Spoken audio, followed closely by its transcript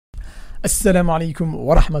Assalamu alaikum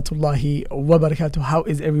wa rahmatullahi wa barakatuh. How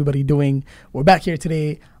is everybody doing? We're back here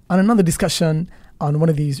today on another discussion on one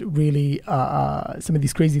of these really, some of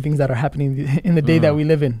these crazy things that are happening in the day that we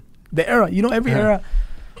live in. The era, every era,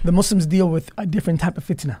 the Muslims deal with a different type of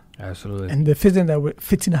fitna. Absolutely. And the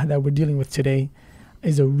fitna that we're dealing with today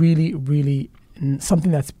is a really, really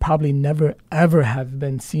something that's probably never, ever have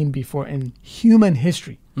been seen before in human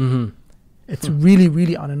history. Mm-hmm. It's really,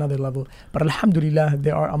 really on another level. But alhamdulillah,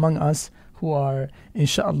 there are among us who are,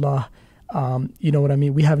 inshallah, you know what I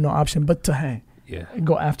mean? We have no option but to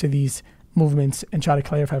go after these movements and try to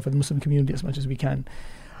clarify for the Muslim community as much as we can.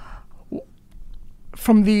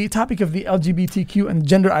 From the topic of the LGBTQ and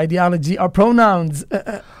gender ideology, our pronouns.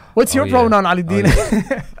 What's your pronoun, Ali Din?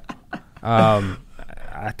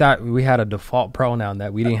 I thought we had a default pronoun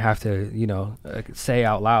that we didn't have to, say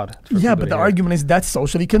out loud. Yeah, but the argument is that's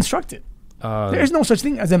socially constructed. There is no such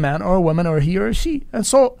thing as a man or a woman or he or a she. And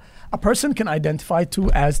so a person can identify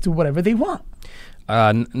as to whatever they want.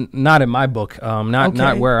 Not in my book.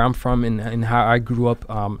 Not where I'm from and how I grew up.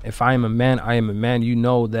 If I am a man, I am a man. You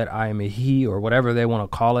know that I am a he or whatever they want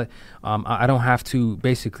to call it. I don't have to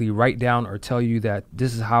basically write down or tell you that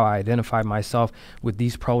this is how I identify myself with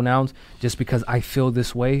these pronouns just because I feel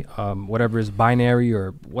this way. Whatever is binary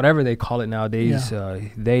or whatever they call it nowadays,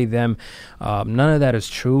 they, them. None of that is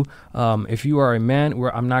true. If you are a man,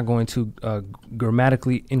 I'm not going to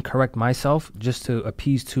grammatically incorrect myself just to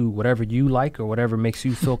appease to whatever you like or whatever makes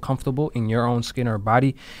you feel comfortable in your own skin or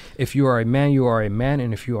body. If you are a man, you are a man.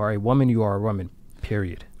 And if you are a woman, you are a woman,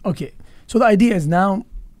 period. Okay. So the idea is now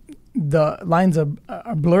the lines are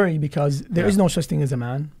blurry because there is no such thing as a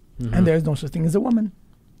man and there is no such thing as a woman.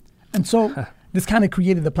 And so this kind of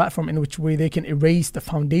created the platform in which way they can erase the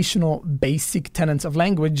foundational basic tenets of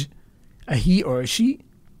language, a he or a she,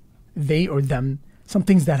 they or them, some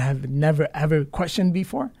things that have never ever questioned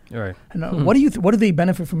before. Right. And what do they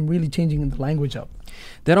benefit from really changing the language up?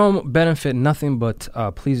 They don't benefit nothing but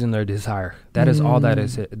pleasing their desire. That is all that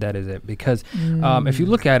is it. Because if you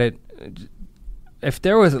look at it, if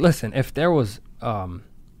there was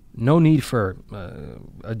no need for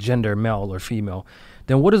a gender, male or female,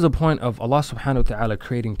 then what is the point of Allah subhanahu wa ta'ala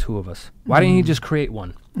creating two of us? Why didn't he just create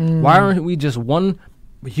one? Why aren't we just one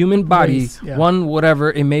human body, one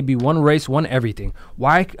whatever, it may be one race, one everything?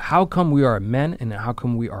 How come we are men and how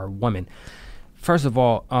come we are women? First of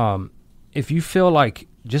all, if you feel like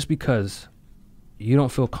just because you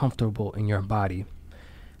don't feel comfortable in your body,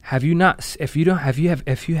 if you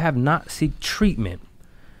have not seek treatment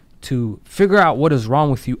to figure out what is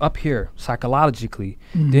wrong with you up here psychologically,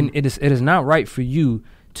 then it is not right for you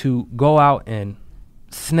to go out and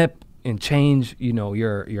snip and change,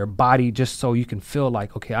 your body just so you can feel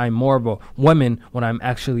like, okay, I'm more of a woman when I'm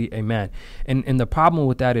actually a man. And the problem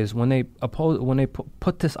with that is when they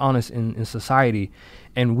put this on us in society,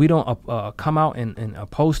 and we don't come out and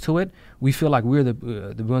oppose to it, we feel like we're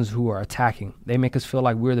the ones who are attacking. They make us feel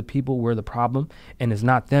like we're the people, we're the problem, and it's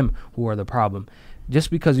not them who are the problem. Just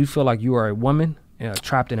because you feel like you are a woman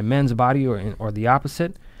trapped in a man's body or the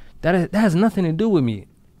opposite, that has nothing to do with me.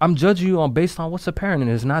 I'm judging you based on what's apparent,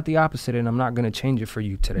 and it's not the opposite, and I'm not going to change it for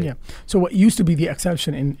you today. Yeah. So what used to be the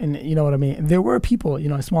exception, in you know what I mean? There were people,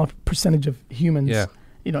 a small percentage of humans,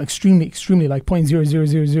 extremely, extremely, like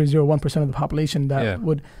 0.00001% of the population that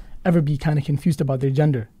would ever be kind of confused about their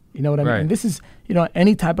gender. You know what I mean? And this is,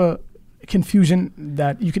 any type of confusion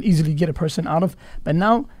that you can easily get a person out of. But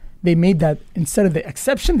now they made that, instead of the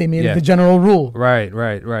exception, they made it the general rule. Right.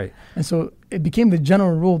 And so it became the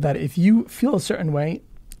general rule that if you feel a certain way,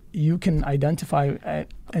 you can identify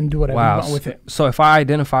and do whatever you want with it. So if I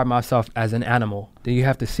identify myself as an animal, do you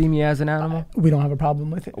have to see me as an animal? We don't have a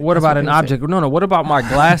problem with it. What about an object? No. What about my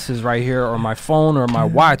glasses right here, or my phone, or my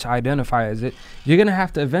watch? I identify as it. You're going to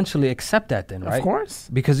have to eventually accept that then, right? Of course.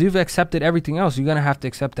 Because you've accepted everything else. You're going to have to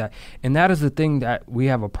accept that. And that is the thing that we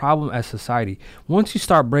have a problem as society. Once you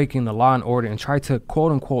start breaking the law and order and try to,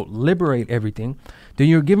 quote unquote, liberate everything, then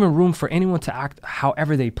you're giving room for anyone to act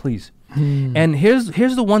however they please. And here's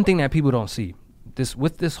the one thing that people don't see.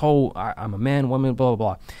 This whole I'm a man, woman, blah,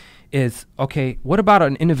 blah, blah, is, okay, what about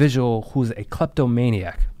an individual who's a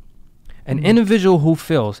kleptomaniac? An individual who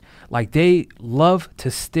feels like they love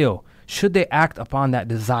to steal. Should they act upon that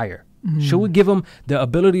desire? Should we give them the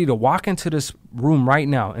ability to walk into this room right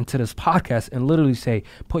now, into this podcast, and literally say,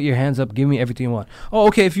 put your hands up, give me everything you want? Oh,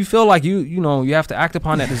 okay, if you feel like you have to act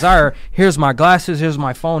upon that desire, here's my glasses, here's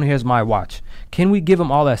my phone, here's my watch. Can we give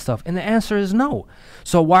them all that stuff? And the answer is no.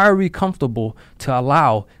 So why are we comfortable to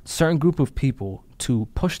allow certain group of people to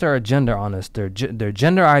push their agenda on us, their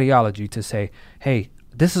gender ideology, to say, hey,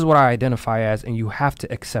 this is what I identify as, and you have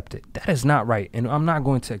to accept it. That is not right, and I'm not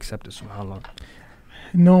going to accept it, subhanAllah.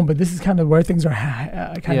 No, but this is kind of where things are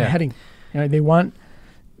kind of heading. You know, they want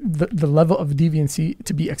the level of deviancy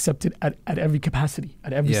to be accepted at every capacity,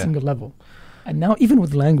 at every single level. And now even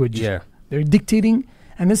with language, they're dictating.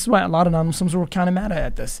 And this is why a lot of non-Muslims were kind of mad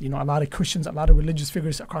at this. You know, a lot of Christians, a lot of religious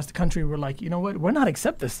figures across the country were like, you know what, we're not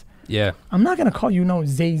accept this. Yeah. I'm not going to call you,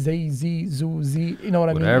 Zay, Z, Zoo, Z, you know what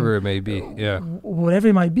I mean? Whatever it may be, Whatever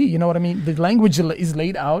it might be, you know what I mean? The language is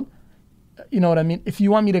laid out, you know what I mean? If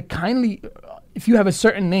you want me to kindly, if you have a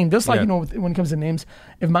certain name, just like, you know, when it comes to names,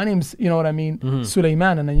 if my name's, you know what I mean,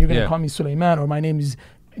 Sulaiman, and then you're going to call me Sulaiman, or my name is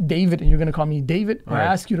David, and you're going to call me David, or I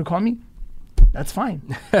ask you to call me, that's fine.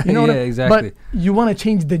 You know exactly. But you want to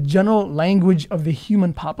change the general language of the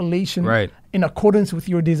human population in accordance with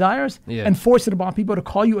your desires and force it upon people to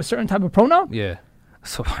call you a certain type of pronoun? Yeah.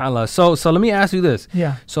 SubhanAllah. So let me ask you this.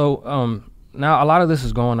 Yeah. So now a lot of this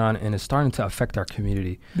is going on and it's starting to affect our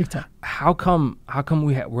community. Big time. How come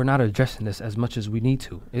we're not addressing this as much as we need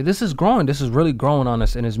to? This is growing. This is really growing on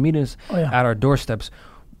us and it's meeting us at our doorsteps.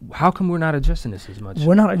 How come we're not addressing this as much?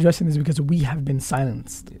 We're not addressing this because we have been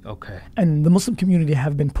silenced. Okay. And the Muslim community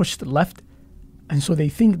have been pushed left. And so they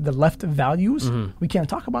think the left values, we can't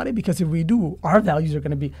talk about it because if we do, our values are going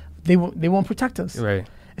to be, they won't protect us. Right.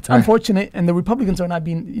 It's unfortunate. And the Republicans are not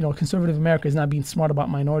being, you know, conservative America is not being smart about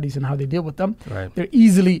minorities and how they deal with them. Right. They're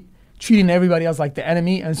easily treating everybody else like the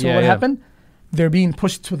enemy. And so what happened? They're being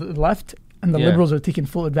pushed to the left. And the liberals are taking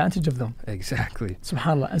full advantage of them. Exactly.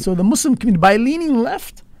 SubhanAllah. And so the Muslim community, by leaning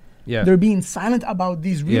left, they're being silent about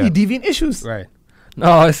these really deviant issues. Right.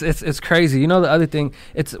 No, it's crazy. You know, the other thing,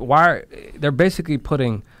 it's why they're basically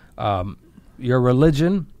putting your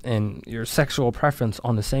religion and your sexual preference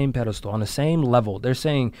on the same pedestal, on the same level. They're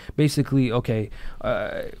saying basically, okay,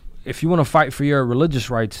 if you want to fight for your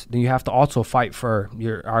religious rights, then you have to also fight for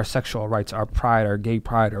our sexual rights, our pride, our gay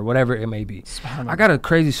pride, or whatever it may be. I got a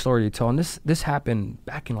crazy story to tell, and this happened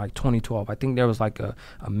back in like 2012. I think there was like a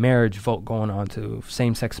marriage vote going on to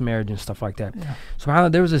same-sex marriage and stuff like that. Yeah. So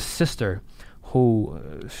there was a sister who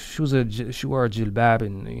she wore a jilbab,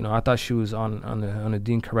 and you know I thought she was on the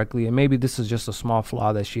deen correctly, and maybe this is just a small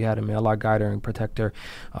flaw that she had, and may Allah guide her and protect her,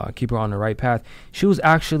 keep her on the right path. She was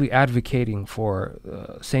actually advocating for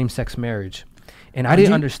same-sex marriage, and I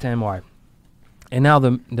didn't understand why. And now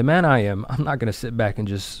the man I'm not going to sit back and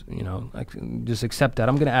just just accept that.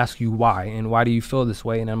 I'm going to ask you why, and why do you feel this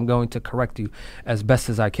way, and I'm going to correct you as best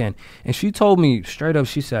as I can. And she told me straight up,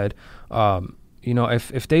 she said,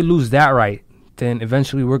 if they lose that right, then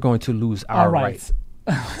eventually we're going to lose our rights.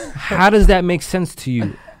 How does that make sense to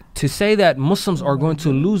you? To say that Muslims are going to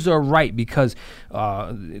lose their right because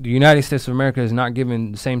the United States of America is not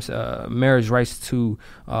giving the same marriage rights to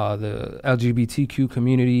the LGBTQ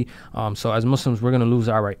community. So as Muslims, we're going to lose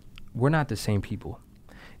our right. We're not the same people.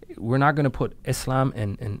 We're not going to put Islam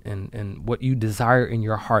and what you desire in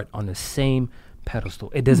your heart on the same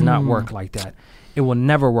pedestal. It does not work like that. It will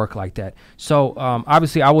never work like that. So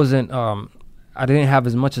obviously I didn't have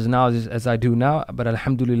as much knowledge as I do now, but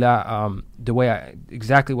alhamdulillah,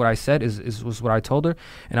 exactly what I said was what I told her,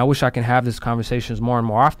 and I wish I can have these conversations more and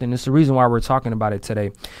more often. It's the reason why we're talking about it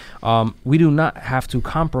today. We do not have to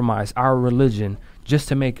compromise our religion just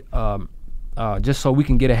to make, just so we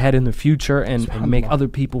can get ahead in the future and make other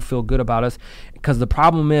people feel good about us. Because the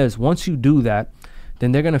problem is, once you do that,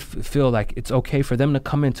 then they're gonna feel like it's okay for them to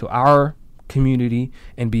come into our community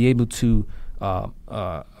and be able to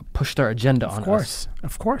push their agenda on us.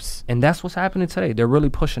 Of course. And that's what's happening today. They're really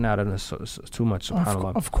pushing out on us too much,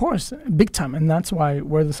 subhanAllah. Of course, big time. And that's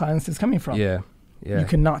where the silence is coming from. Yeah. You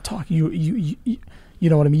cannot talk. You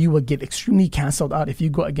know what I mean? You will get extremely canceled out if you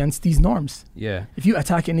go against these norms. Yeah. If you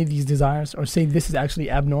attack any of these desires or say this is actually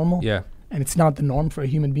abnormal. Yeah. And it's not the norm for a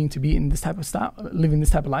human being to be in this type of style, living this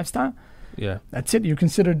type of lifestyle. Yeah. That's it. You're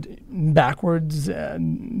considered backwards,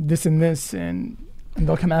 this and this, and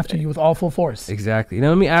they'll come after you with all full force. Exactly. Now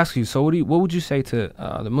let me ask you. So what would you say to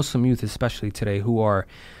the Muslim youth, especially today, who are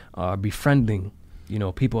befriending,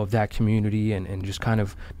 people of that community and just kind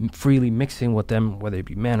of freely mixing with them, whether it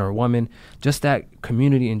be men or women, just that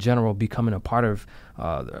community in general becoming a part of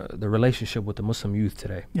the relationship with the Muslim youth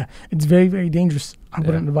today? Yeah, it's very, very dangerous. I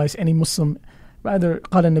wouldn't advise any Muslim. Rather,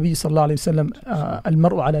 قال النبي صلى الله عليه وسلم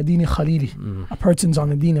المرء على دين خليله. A person's on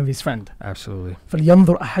the deen of his friend. Absolutely.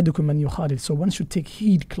 فلينظر أحدكم من يخالل. So one should take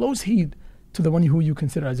heed, close heed, to the one who you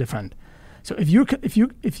consider as a friend. So if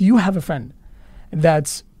you have a friend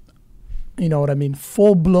that's,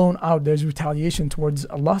 full blown out, there's retaliation towards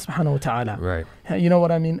Allah subhanahu wa ta'ala. Right. You know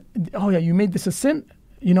what I mean? Oh yeah, you made this a sin.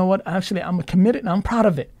 You know what? Actually, I'm committed and I'm proud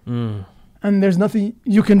of it. And there's nothing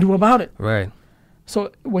you can do about it. Right.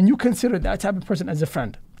 So when you consider that type of person as a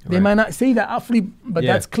friend, they might not say that outwardly, but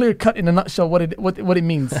that's clear cut in a nutshell what it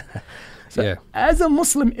means. So as a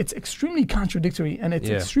Muslim, it's extremely contradictory, and it's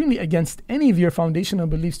extremely against any of your foundational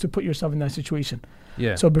beliefs to put yourself in that situation.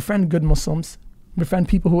 So befriend good Muslims, befriend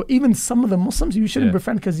people who, even some of the Muslims you shouldn't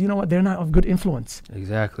befriend, because you know what, they're not of good influence.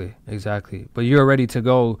 Exactly. But you're ready to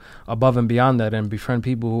go above and beyond that and befriend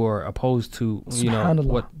people who are opposed to, you know,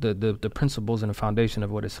 what the principles and the foundation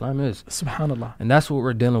of what Islam is. Subhanallah. And that's what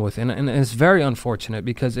we're dealing with, and it's very unfortunate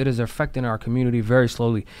because it is affecting our community very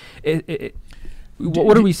slowly.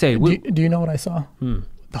 What do we say? Do you know what I saw?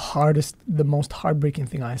 The most heartbreaking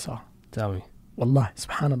thing I saw. Tell me. Wallah,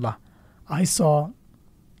 subhanallah. I saw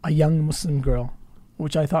a young Muslim girl,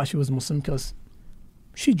 which I thought she was Muslim because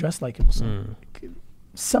she dressed like a Muslim.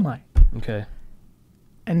 Semi. Okay.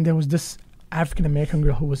 And there was this African American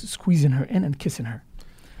girl who was squeezing her in and kissing her.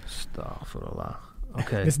 Astaghfirullah.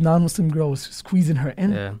 Okay. This non-Muslim girl was squeezing her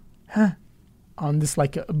in. On this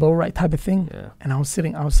like a bow right type of thing. And I was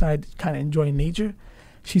sitting outside kind of enjoying nature.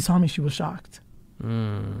 She saw me, she was shocked.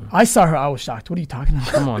 I saw her, I was shocked. What are you talking about?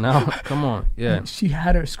 Come on now. Come on. Yeah. And she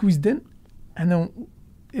had her squeezed in, and then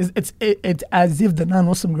it's as if the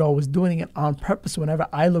non-Muslim girl was doing it on purpose whenever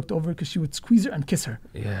I looked over, because she would squeeze her and kiss her.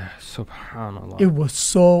 Yeah, subhanallah. It was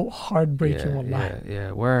so heartbreaking, wallahi.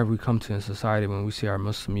 Yeah. Where have we come to in society when we see our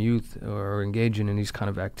Muslim youth or engaging in these kind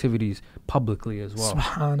of activities publicly as well?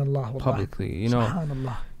 Subhanallah. Publicly, you know.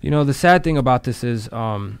 Subhanallah. You know, the sad thing about this is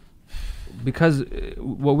because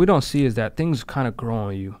what we don't see is that things kind of grow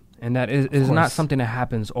on you, and that is not something that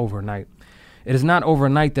happens overnight. It is not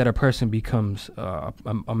overnight that a person becomes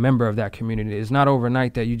a member of that community. It's not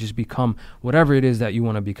overnight that you just become whatever it is that you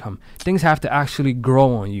want to become. Things have to actually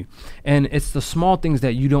grow on you. And it's the small things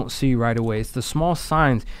that you don't see right away. It's the small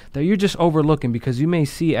signs that you're just overlooking because you may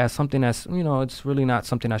see as something that's, you know, it's really not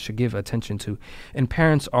something I should give attention to. And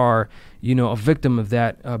parents are, you know, a victim of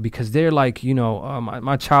that because they're like, you know,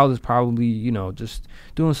 my child is probably, you know, just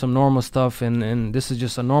doing some normal stuff and this is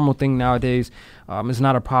just a normal thing nowadays. It's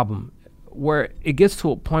not a problem. Where it gets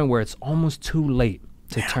to a point where it's almost too late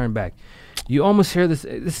to turn back. You almost hear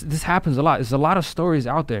this happens a lot. There's a lot of stories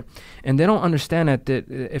out there, and they don't understand that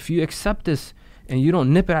if you accept this and you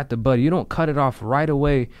don't nip it at the bud, you don't cut it off right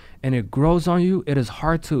away, and it grows on you, it is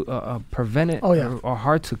hard to prevent it or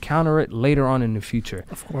hard to counter it later on in the future.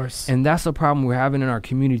 Of course. And that's the problem we're having in our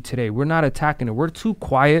community today. We're not attacking it. We're too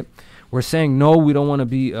quiet. We're saying, no, we don't want to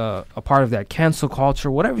be a part of that cancel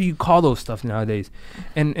culture, whatever you call those stuff nowadays.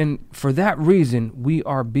 And for that reason, we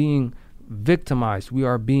are being victimized. We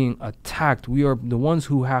are being attacked. We are the ones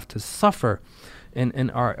who have to suffer.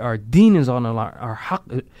 And our deen is on the line. Our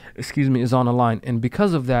haqq, is on the line. And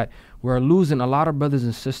because of that, we're losing a lot of brothers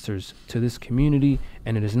and sisters to this community.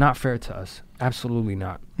 And it is not fair to us. Absolutely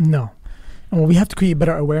not. No. And we have to create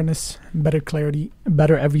better awareness, better clarity,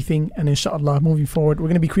 better everything. And inshallah, moving forward, we're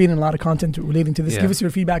going to be creating a lot of content relating to this. Give us your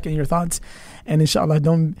feedback and your thoughts. And inshallah,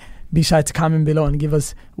 don't be shy to comment below and give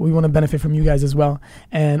us, we want to benefit from you guys as well.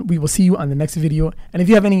 And we will see you on the next video. And if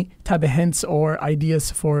you have any type of hints or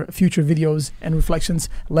ideas for future videos and reflections,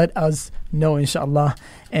 let us know, inshallah.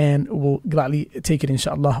 And we'll gladly take it,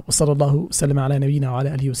 inshallah. Wa sallallahu sallam ala nabiyyina wa ala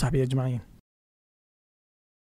alihi wa sahbihi ajma'in.